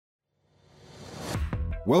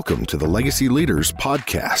Welcome to the Legacy Leaders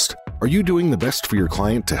Podcast. Are you doing the best for your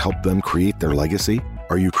client to help them create their legacy?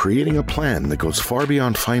 Are you creating a plan that goes far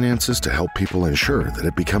beyond finances to help people ensure that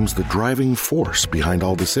it becomes the driving force behind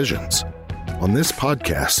all decisions? On this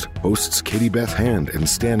podcast, hosts Katie Beth Hand and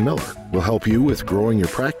Stan Miller will help you with growing your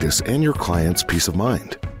practice and your clients' peace of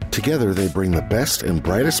mind. Together, they bring the best and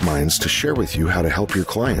brightest minds to share with you how to help your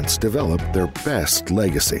clients develop their best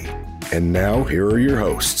legacy. And now, here are your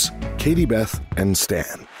hosts, Katie Beth and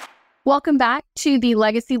Stan. Welcome back to the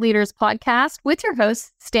Legacy Leaders Podcast with your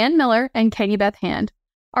hosts, Stan Miller and Katie Beth Hand.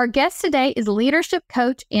 Our guest today is leadership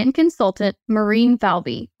coach and consultant, Maureen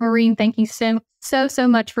Falvey. Maureen, thank you so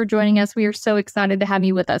much for joining us. We are so excited to have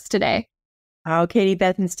you with us today. Oh, Katie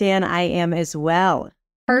Beth and Stan, I am as well.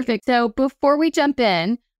 Perfect. So before we jump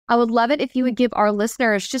in, I would love it if you would give our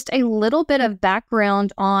listeners just a little bit of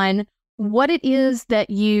background on what it is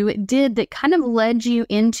that you did that kind of led you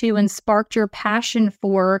into and sparked your passion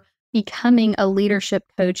for becoming a leadership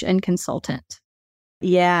coach and consultant.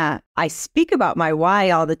 Yeah, I speak about my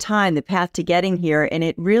why all the time, the path to getting here, and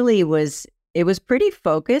it was pretty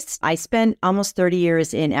focused. I spent almost 30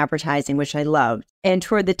 years in advertising, which I loved. And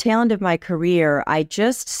toward the tail end of my career, I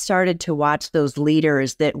just started to watch those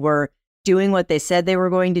leaders that were doing what they said they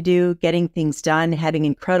were going to do, getting things done, having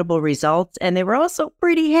incredible results, and they were also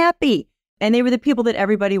pretty happy. And they were the people that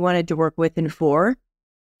everybody wanted to work with and for.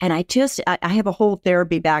 And I have a whole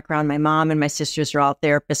therapy background. My mom and my sisters are all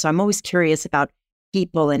therapists, so I'm always curious about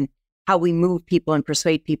people and how we move people and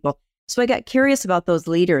persuade people. So I got curious about those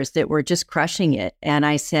leaders that were just crushing it. And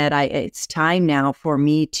I said, it's time now for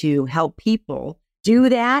me to help people do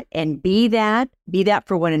that and be that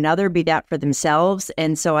for one another, be that for themselves.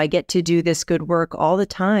 And so I get to do this good work all the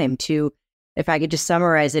time to, if I could just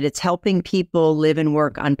summarize it, it's helping people live and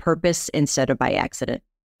work on purpose instead of by accident.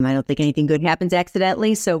 I don't think anything good happens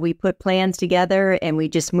accidentally. So we put plans together and we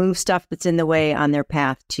just move stuff that's in the way on their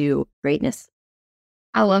path to greatness.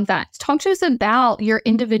 I love that. Talk to us about your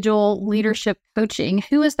individual leadership coaching.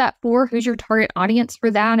 Who is that for? Who's your target audience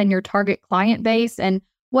for that and your target client base? And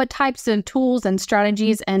what types of tools and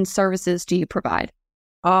strategies and services do you provide?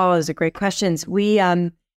 Oh, those are great questions.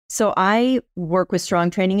 So I work with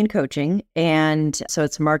Strong Training and Coaching, and so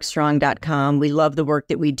it's markstrong.com. We love the work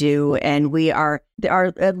that we do, and a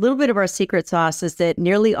little bit of our secret sauce is that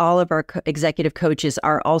nearly all of our executive coaches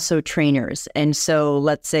are also trainers. And so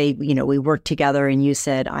let's say, we work together and you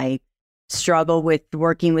said, I struggle with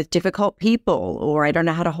working with difficult people, or I don't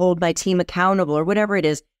know how to hold my team accountable, or whatever it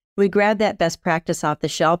is. We grab that best practice off the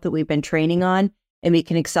shelf that we've been training on, and we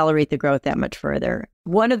can accelerate the growth that much further.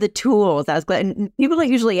 One of the tools, I was glad, and people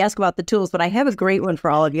don't usually ask about the tools, but I have a great one for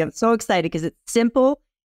all of you. I'm so excited because it's simple.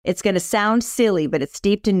 It's going to sound silly, but it's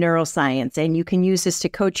steeped in neuroscience, and you can use this to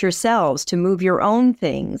coach yourselves, to move your own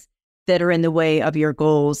things that are in the way of your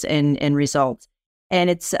goals and results. And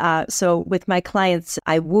it's, so with my clients,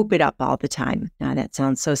 I whoop it up all the time. Now that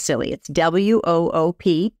sounds so silly. It's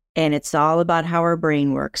WOOP. And it's all about how our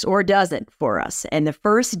brain works, or doesn't, for us. And the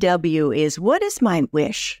first W is, what is my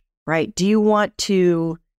wish, right? Do you want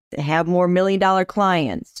to have more $1 million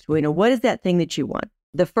clients? What is that thing that you want?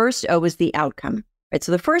 The first O is the outcome, right?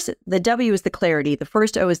 So the W is the clarity. The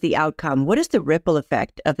first O is the outcome. What is the ripple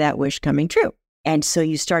effect of that wish coming true? And so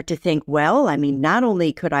you start to think, well, not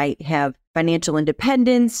only could I have financial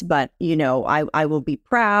independence, but, I will be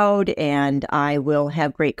proud and I will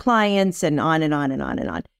have great clients, and on and on and on and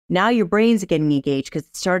on. Now your brain's getting engaged because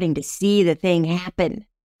it's starting to see the thing happen,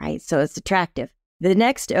 right? So it's attractive. The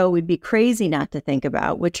next O would be crazy not to think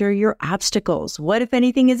about, which are your obstacles. What, if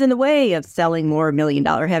anything, is in the way of selling more $1 million,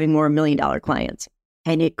 having more $1 million clients?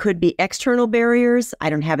 And it could be external barriers. I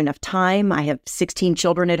don't have enough time. I have 16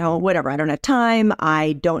 children at home, whatever. I don't have time.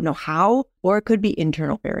 I don't know how. Or it could be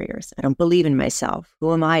internal barriers. I don't believe in myself.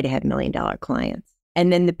 Who am I to have $1 million clients?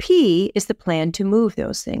 And then the P is the plan to move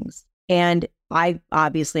those things. And I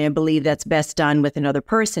believe that's best done with another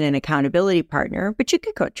person, an accountability partner, but you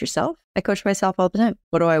can coach yourself. I coach myself all the time.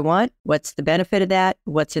 What do I want? What's the benefit of that?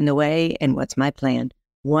 What's in the way? And what's my plan?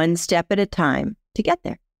 One step at a time to get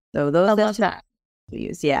there. So I love that.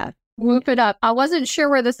 Use, yeah. Whoop it up. I wasn't sure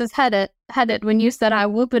where this is headed when you said I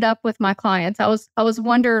whoop it up with my clients. I was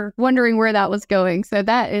wondering where that was going. So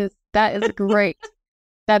that is great.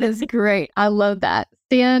 That is great. I love that.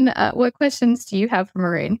 Stan, what questions do you have for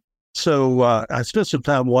Maureen? So I spent some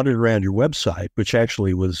time wandering around your website, which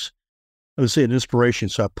actually was, I would say, an inspiration.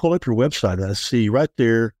 So I pull up your website and I see right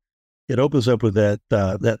there, it opens up with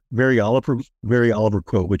that Mary Oliver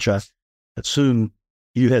quote, which I assume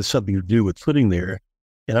you had something to do with putting there.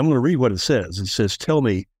 And I'm going to read what it says. It says, "Tell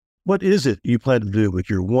me, what is it you plan to do with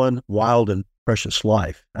your one wild and precious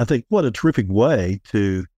life. I think what a terrific way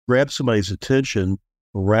to grab somebody's attention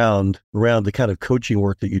around the kind of coaching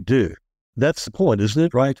work that you do. That's the point, isn't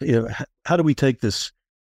it? Right? How do we take this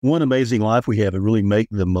one amazing life we have and really make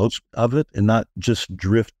the most of it and not just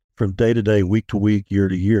drift from day to day, week to week, year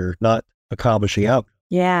to year, not accomplishing out?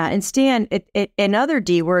 Yeah. And Stan, another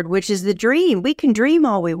D word, which is the dream. We can dream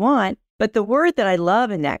all we want, but the word that I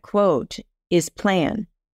love in that quote is plan.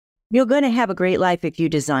 You're going to have a great life if you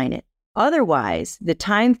design it. Otherwise, the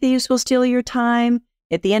time thieves will steal your time.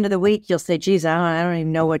 At the end of the week, you'll say, geez, I don't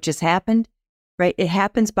even know what just happened. Right? It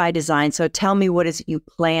happens by design. So tell me, what is it you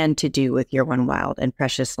plan to do with your one wild and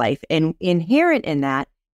precious life? And inherent in that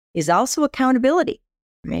is also accountability,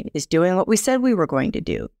 right? Is doing what we said we were going to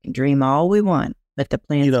do. And dream all we want, but the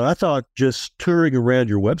plan. I thought just touring around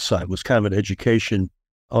your website was kind of an education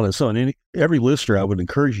on its own. Every listener, I would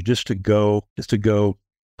encourage you just to go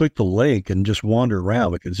click the link and just wander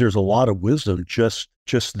around, because there's a lot of wisdom just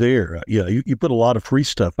there. You put a lot of free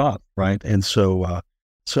stuff up, right? And so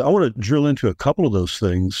I want to drill into a couple of those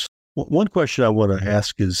things. One question I want to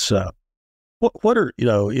ask is, what are,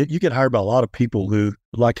 you get hired by a lot of people who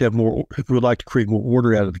would like to have more, who would like to create more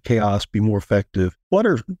order out of the chaos, be more effective. What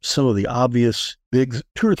are some of the obvious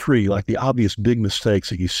two or three, like the obvious big mistakes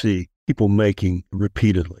that you see people making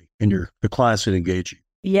repeatedly in the clients that engage you?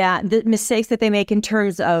 Yeah, the mistakes that they make in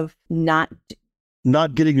terms of not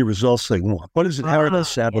getting the results they want. What is it? How are they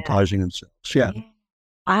sabotaging themselves? Yeah.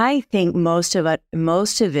 I think most of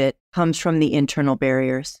it comes from the internal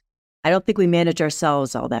barriers. I don't think we manage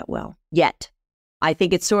ourselves all that well yet. I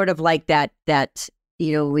think it's sort of like that,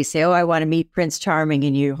 we say, oh, I want to meet Prince Charming,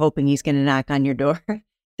 and you're hoping he's going to knock on your door.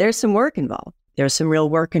 There's some work involved. There's some real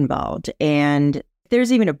work involved. And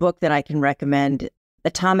there's even a book that I can recommend.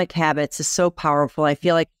 Atomic Habits is so powerful. I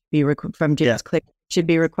feel like from James Clear should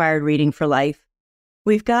be required reading for life.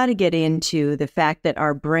 We've got to get into the fact that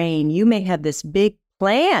our brain, you may have this big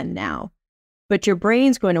plan now, but your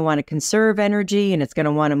brain's going to want to conserve energy, and it's going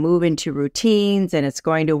to want to move into routines, and it's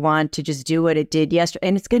going to want to just do what it did yesterday,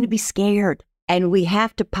 and it's going to be scared. And we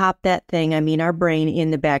have to pop that thing, our brain, in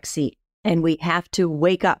the back seat, and we have to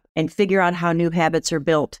wake up and figure out how new habits are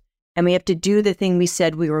built. And we have to do the thing we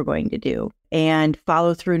said we were going to do and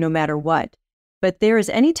follow through no matter what. But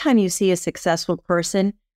anytime you see a successful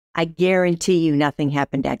person, I guarantee you nothing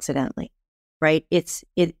happened accidentally, right? It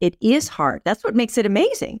is hard. That's what makes it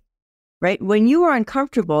amazing, right? When you are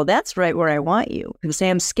uncomfortable, that's right where I want you. People say,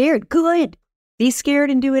 I'm scared. Good. Be scared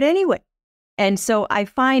and do it anyway. And so I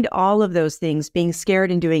find all of those things, being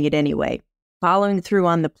scared and doing it anyway, following through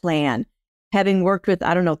on the plan, having worked with,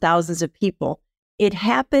 thousands of people, it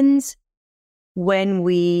happens when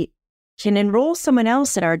we can enroll someone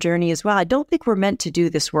else in our journey as well. I don't think we're meant to do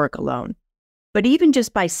this work alone. But even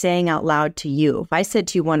just by saying out loud to you, if I said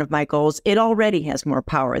to you one of my goals, it already has more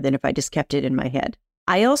power than if I just kept it in my head.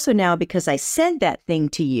 I also now, because I said that thing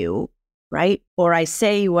to you, right, or I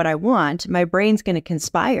say what I want, my brain's going to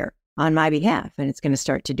conspire on my behalf, and it's going to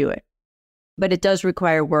start to do it. But it does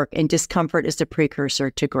require work, and discomfort is the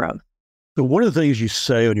precursor to growth. So one of the things you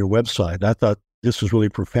say on your website, I thought this was really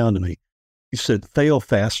profound to me. You said, fail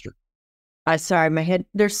faster. Sorry, my head,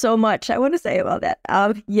 there's so much I want to say about that.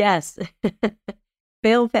 Yes.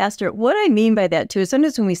 Fail faster. What I mean by that, too, is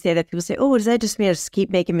sometimes when we say that, people say, oh, does that just mean I just keep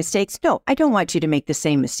making mistakes? No, I don't want you to make the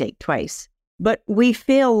same mistake twice. But we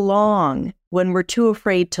fail long when we're too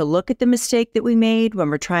afraid to look at the mistake that we made, when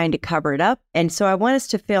we're trying to cover it up. And so I want us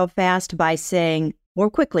to fail fast by saying more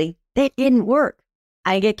quickly, that didn't work.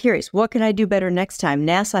 I get curious. What can I do better next time?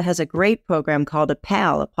 NASA has a great program called a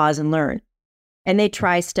PAL, a Pause and Learn. And they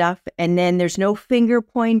try stuff, and then there's no finger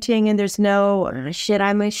pointing, and there's no, I'm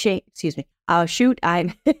ashamed. Excuse me.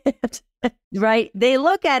 I'm right. They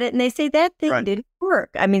look at it and they say, that thing didn't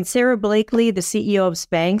work. Sarah Blakely, the CEO of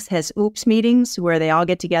Spanx, has oops meetings where they all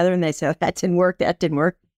get together and they say, oh, that didn't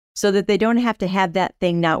work, so that they don't have to have that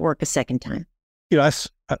thing not work a second time. I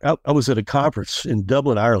was at a conference in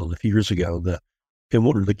Dublin, Ireland a few years ago. And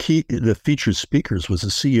one of the featured speakers was the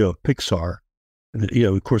CEO of Pixar. And,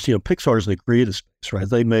 of course, Pixar is in the creative space, right?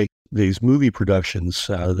 They make these movie productions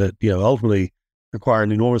that, ultimately require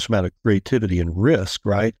an enormous amount of creativity and risk,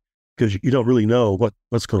 right? Because you don't really know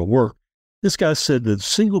what's going to work. This guy said the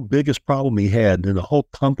single biggest problem he had in the whole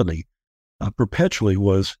company perpetually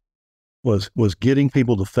was getting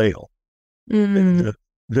people to fail. Mm-hmm.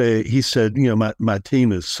 He said, my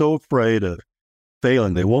team is so afraid of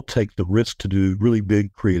failing, they won't take the risk to do really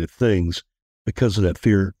big creative things because of that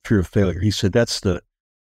fear of failure. He said that's the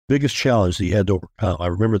biggest challenge that he had to overcome. I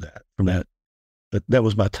remember that from that. That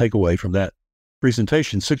was my takeaway from that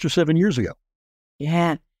presentation 6 or 7 years ago.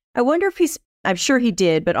 Yeah. I wonder if he's I'm sure he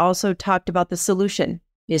did, but also talked about the solution.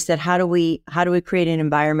 He said, how do we create an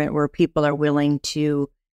environment where people are willing to,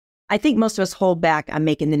 I think most of us hold back on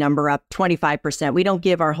making the number up 25%. We don't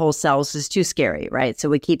give our whole selves. It's too scary, right? So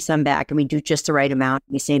we keep some back and we do just the right amount.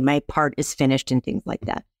 We say my part is finished and things like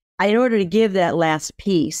that. In order to give that last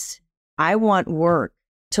piece, I want work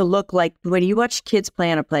to look like when you watch kids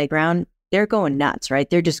play on a playground, they're going nuts, right?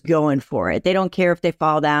 They're just going for it. They don't care if they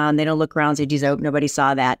fall down. They don't look around and say, geez, I hope nobody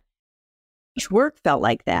saw that. Work felt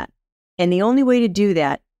like that. And the only way to do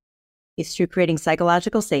that is through creating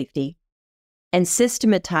psychological safety and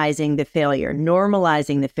systematizing the failure,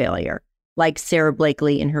 normalizing the failure, like Sarah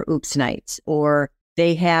Blakely in her Oops Nights, or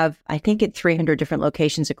they have, I think at 300 different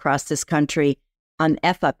locations across this country on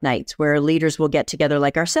F-up nights where leaders will get together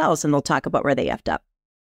like ourselves and they'll talk about where they effed up.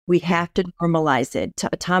 We have to normalize it.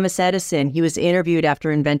 Thomas Edison, he was interviewed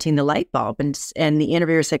after inventing the light bulb, and the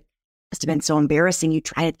interviewer said, it must have been so embarrassing. You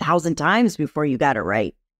tried 1,000 times before you got it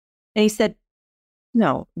right. And he said,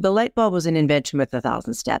 no, the light bulb was an invention with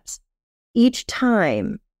 1,000 steps. Each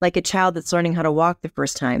time, like a child that's learning how to walk the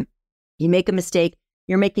first time, you make a mistake,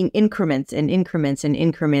 you're making increments and increments and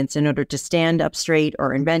increments in order to stand up straight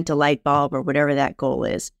or invent a light bulb or whatever that goal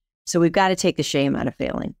is. So we've got to take the shame out of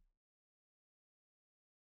failing.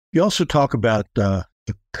 You also talk about the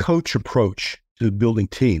coach approach to building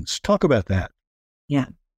teams. Talk about that. Yeah.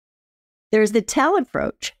 There's the tell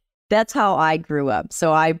approach. That's how I grew up.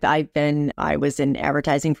 So I was in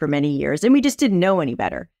advertising for many years and we just didn't know any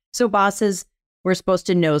better. So bosses were supposed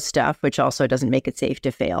to know stuff, which also doesn't make it safe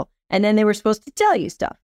to fail. And then they were supposed to tell you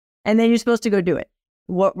stuff. And then you're supposed to go do it.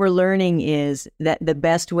 What we're learning is that the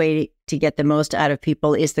best way to get the most out of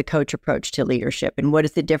people is the coach approach to leadership. And what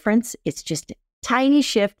is the difference? It's just a tiny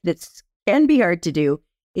shift that can be hard to do,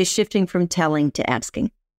 is shifting from telling to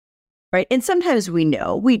asking. Right. And sometimes we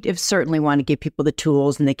know we certainly want to give people the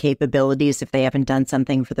tools and the capabilities if they haven't done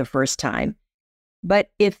something for the first time. But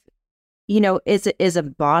if, as a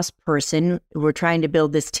boss person, we're trying to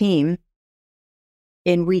build this team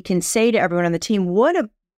and we can say to everyone on the team, what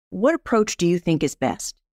approach do you think is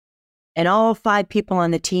best? And all 5 people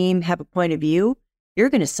on the team have a point of view. You're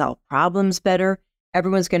going to solve problems better.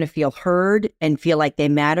 Everyone's going to feel heard and feel like they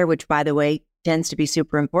matter, which, by the way, tends to be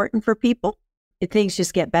super important for people. Things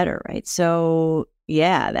just get better, right? So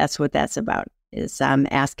yeah, that's what that's about, is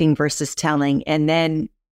asking versus telling, and then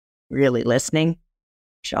really listening,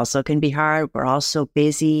 which also can be hard. We're all so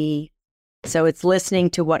busy. So it's listening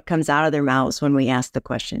to what comes out of their mouths when we ask the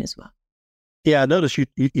question as well. Yeah, I noticed you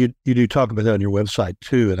do talk about that on your website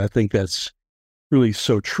too. And I think that's really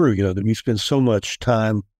so true, that we spend so much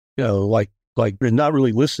time, like not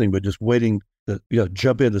really listening, but just waiting to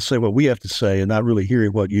jump in to say what we have to say and not really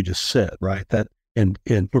hearing what you just said, right? That and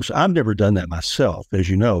of course, I've never done that myself, as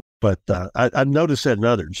you know, but I've noticed that in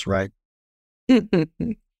others, right?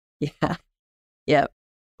 Yeah.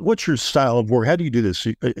 What's your style of work? How do you do this?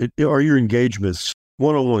 Are your engagements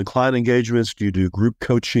one-on-one client engagements? Do you do group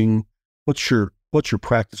coaching? What's your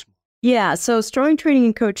practice? Yeah, so strong training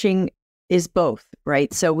and coaching is both,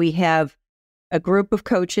 right? So we have a group of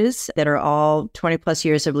coaches that are all 20 plus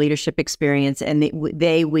years of leadership experience, and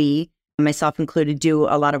we, myself included, do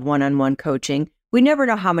a lot of one-on-one coaching. We never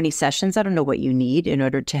know how many sessions. I don't know what you need in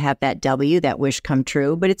order to have that wish come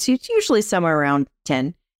true, but it's usually somewhere around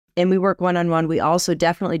 10. And we work one-on-one. We also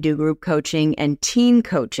definitely do group coaching and team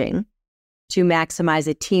coaching to maximize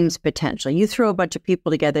a team's potential. You throw a bunch of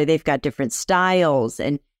people together, they've got different styles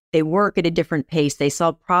and they work at a different pace. They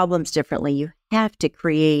solve problems differently. You have to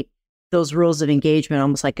create those rules of engagement,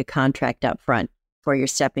 almost like a contract up front before you're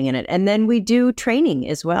stepping in it. And then we do training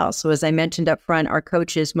as well. So as I mentioned up front,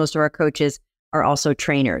 most of our coaches are also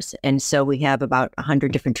trainers. And so we have about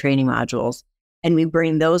 100 different training modules, and we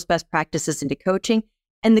bring those best practices into coaching.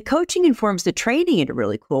 And the coaching informs the training in a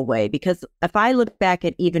really cool way, because if I look back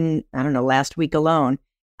at even, last week alone,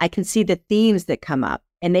 I can see the themes that come up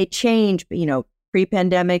and they change,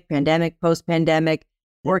 pre-pandemic, pandemic, post-pandemic.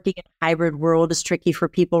 Working in a hybrid world is tricky for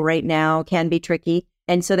people right now, can be tricky.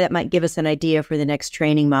 And so that might give us an idea for the next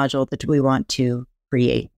training module that we want to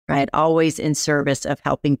create, right? Always in service of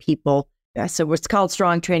helping people. So it's called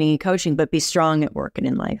strong training and coaching, but be strong at work and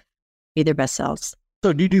in life. Be their best selves.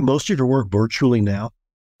 So do you do most of your work virtually now?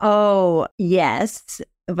 Oh, yes.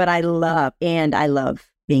 But I love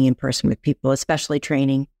being in person with people, especially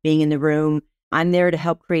training, being in the room. I'm there to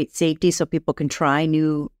help create safety so people can try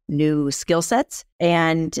new skill sets.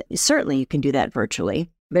 And certainly you can do that virtually.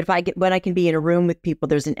 But when I can be in a room with people,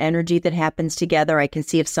 there's an energy that happens together. I can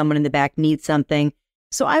see if someone in the back needs something.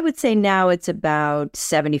 So I would say now it's about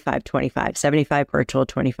 75-25, 75 virtual,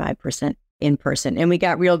 25% in person. And we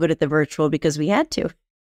got real good at the virtual because we had to.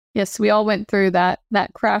 Yes, we all went through that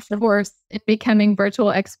crash course in becoming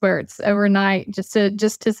virtual experts overnight just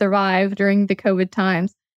to survive during the COVID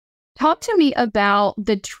times. Talk to me about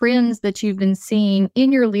the trends that you've been seeing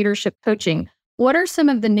in your leadership coaching. What are some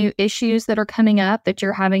of the new issues that are coming up that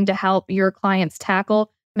you're having to help your clients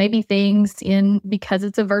tackle? Maybe things because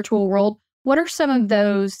it's a virtual world. What are some of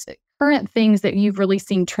those current things that you've really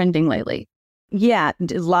seen trending lately? Yeah,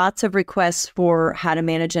 lots of requests for how to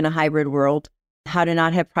manage in a hybrid world, how to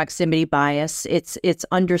not have proximity bias. It's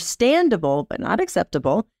understandable, but not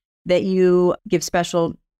acceptable, that you give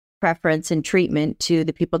special preference and treatment to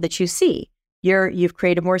the people that you see. You've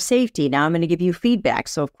created more safety. Now I'm going to give you feedback.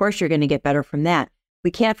 So of course you're going to get better from that.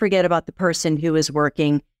 We can't forget about the person who is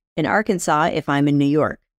working in Arkansas if I'm in New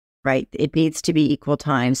York, right? It needs to be equal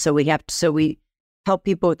time. So we help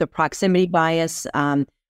people with the proximity bias.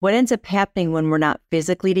 What ends up happening when we're not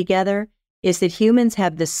physically together is that humans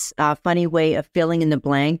have this funny way of filling in the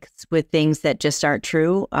blanks with things that just aren't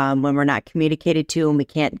true when we're not communicated to and we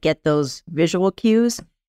can't get those visual cues.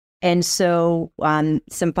 And so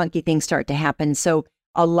some funky things start to happen. So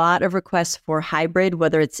a lot of requests for hybrid,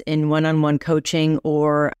 whether it's in one-on-one coaching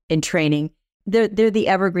or in training. They're the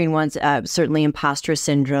evergreen ones, certainly imposter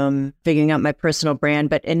syndrome, figuring out my personal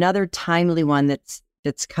brand. But another timely one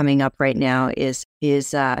that's coming up right now is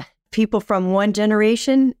people from one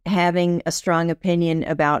generation having a strong opinion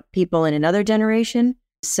about people in another generation.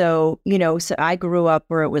 So, so I grew up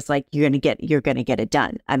where it was like, you're going to get it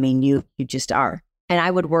done. I mean, you just are. And I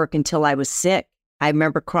would work until I was sick. I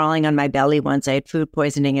remember crawling on my belly once. I had food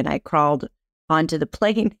poisoning and I crawled onto the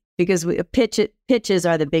plane because pitches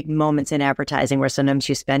are the big moments in advertising where sometimes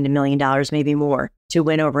you spend $1 million, maybe more, to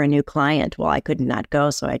win over a new client. Well, I could not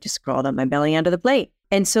go, so I just crawled on my belly onto the plane.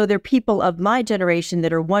 And so there are people of my generation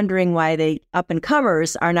that are wondering why the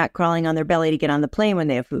up-and-comers are not crawling on their belly to get on the plane when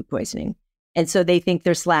they have food poisoning. And so they think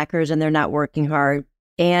they're slackers and they're not working hard.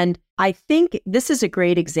 And I think this is a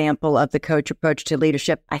great example of the coach approach to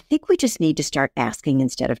leadership. I think we just need to start asking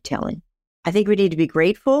instead of telling. I think we need to be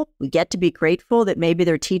grateful. We get to be grateful that maybe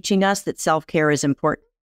they're teaching us that self-care is important.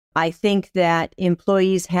 I think that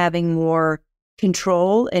employees having more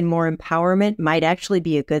control and more empowerment might actually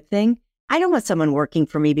be a good thing. I don't want someone working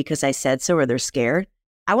for me because I said so or they're scared.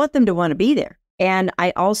 I want them to want to be there. And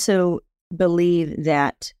I also believe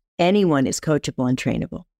that anyone is coachable and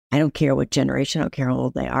trainable. I don't care what generation, I don't care how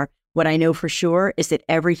old they are. What I know for sure is that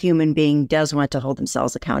every human being does want to hold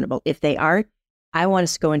themselves accountable. If they aren't, I want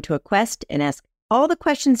us to go into a quest and ask all the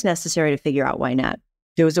questions necessary to figure out why not.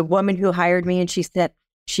 There was a woman who hired me and she said,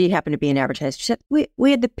 she happened to be an advertiser. She said,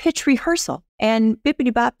 we had the pitch rehearsal and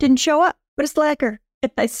Bippity Bop didn't show up. What a slacker.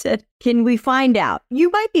 And I said, can we find out? You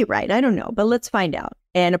might be right. I don't know, but let's find out.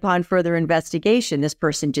 And upon further investigation, this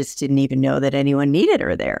person just didn't even know that anyone needed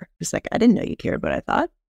her there. It's like, I didn't know you cared what I thought.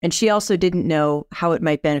 And she also didn't know how it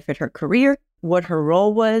might benefit her career, what her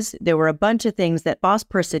role was. There were a bunch of things that boss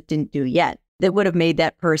person didn't do yet that would have made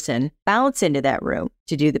that person bounce into that room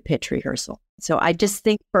to do the pitch rehearsal. So I just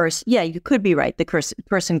think first, yeah, you could be right. The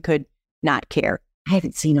person could not care. I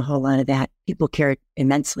haven't seen a whole lot of that. People care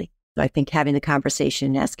immensely. So I think having the conversation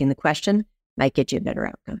and asking the question might get you a better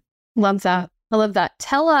outcome. Love that. I love that.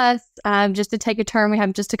 Tell us, just to take a turn, we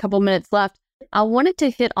have just a couple minutes left. I wanted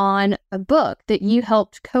to hit on a book that you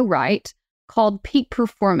helped co-write called Peak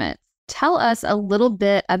Performance. Tell us a little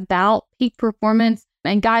bit about Peak Performance.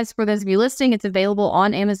 And guys, for those of you listening, it's available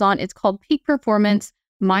on Amazon. It's called Peak Performance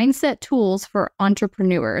Mindset Tools for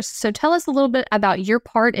Entrepreneurs. So tell us a little bit about your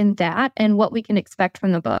part in that and what we can expect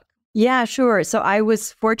from the book. Yeah, sure. So I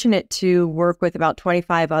was fortunate to work with about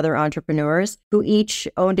 25 other entrepreneurs who each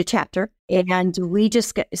owned a chapter. And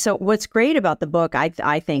so what's great about the book, I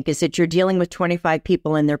think, is that you're dealing with 25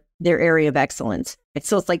 people in their area of excellence.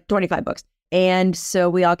 It's like 25 books. And so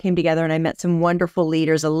we all came together and I met some wonderful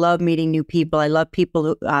leaders. I love meeting new people. I love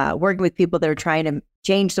people working with people that are trying to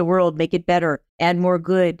change the world, make it better, add more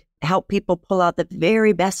good, help people pull out the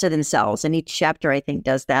very best of themselves. And each chapter, I think,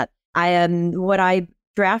 does that. What I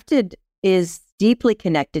drafted is deeply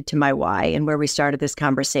connected to my why and where we started this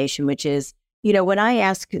conversation, which is, when I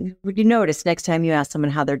ask, would you notice next time you ask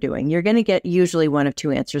someone how they're doing, you're going to get usually one of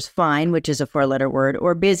two answers: fine, which is a 4-letter word,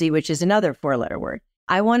 or busy, which is another 4-letter word.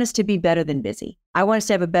 I want us to be better than busy. I want us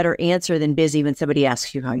to have a better answer than busy when somebody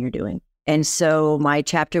asks you how you're doing. And so my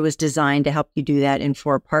chapter was designed to help you do that in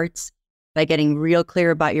 4 parts by getting real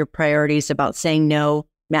clear about your priorities, about saying no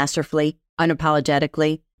masterfully,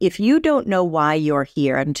 unapologetically. If you don't know why you're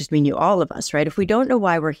here, I don't just mean you, all of us, right? If we don't know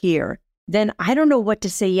why we're here, then I don't know what to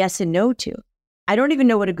say yes and no to. I don't even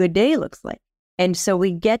know what a good day looks like. And so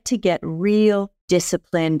we get real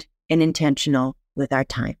disciplined and intentional with our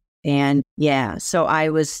time. And yeah, so I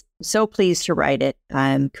was so pleased to write it.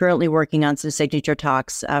 I'm currently working on some signature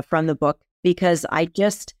talks from the book because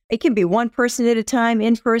it can be one person at a time,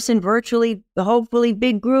 in person, virtually, hopefully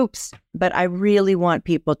big groups. But I really want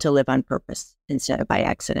people to live on purpose instead of by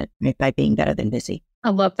accident, by being better than busy. I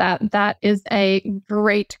love that. That is a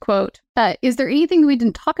great quote. Is there anything we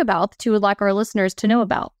didn't talk about that you would like our listeners to know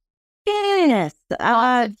about? Yes.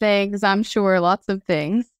 Lots of things, I'm sure. Lots of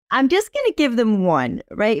things. I'm just going to give them one,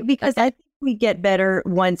 right? Because I think we get better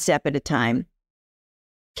one step at a time.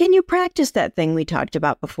 Can you practice that thing we talked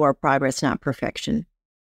about before, progress, not perfection?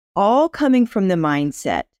 All coming from the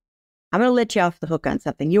mindset. I'm going to let you off the hook on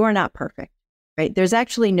something. You are not perfect, right? There's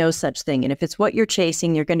actually no such thing. And if it's what you're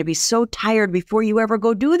chasing, you're going to be so tired before you ever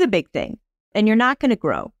go do the big thing. And you're not going to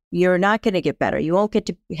grow. You're not going to get better. You won't get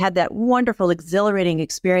to have that wonderful, exhilarating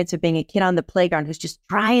experience of being a kid on the playground who's just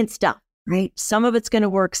trying stuff, right? Some of it's going to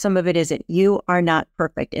work. Some of it isn't. You are not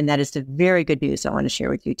perfect. And that is the very good news I want to share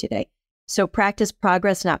with you today. So practice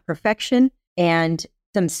progress, not perfection, and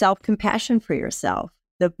some self-compassion for yourself.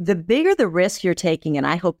 The bigger the risk you're taking, and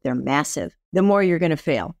I hope they're massive, the more you're going to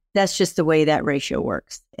fail. That's just the way that ratio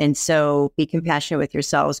works. And so be compassionate with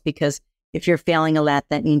yourselves, because if you're failing a lot,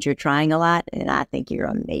 that means you're trying a lot. And I think you're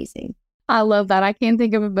amazing. I love that. I can't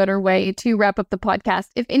think of a better way to wrap up the podcast.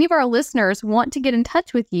 If any of our listeners want to get in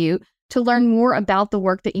touch with you to learn more about the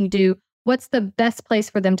work that you do, what's the best place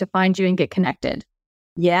for them to find you and get connected?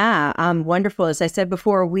 Yeah, wonderful. As I said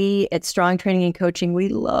before, we at Strong Training and Coaching, we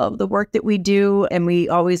love the work that we do, and we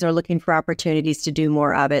always are looking for opportunities to do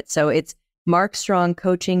more of it. So it's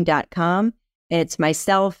markstrongcoaching.com. And it's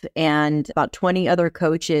myself and about 20 other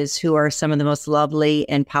coaches who are some of the most lovely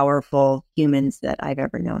and powerful humans that I've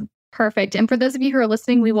ever known. Perfect. And for those of you who are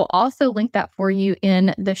listening, we will also link that for you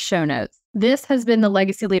in the show notes. This has been the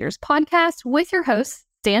Legacy Leaders Podcast with your hosts,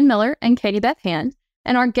 Stan Miller and Katie Beth Hand.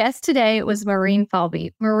 And our guest today was Maureen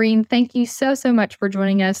Falvey. Maureen, thank you so much for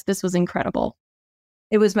joining us. This was incredible.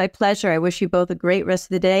 It was my pleasure. I wish you both a great rest of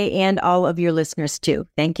the day, and all of your listeners too.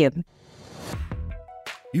 Thank you.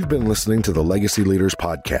 You've been listening to the Legacy Leaders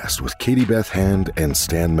Podcast with Katie Beth Hand and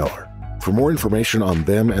Stan Miller. For more information on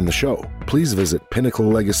them and the show, please visit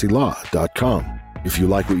pinnaclelegacylaw.com. If you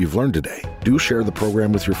like what you've learned today, do share the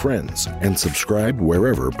program with your friends and subscribe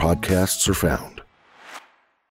wherever podcasts are found.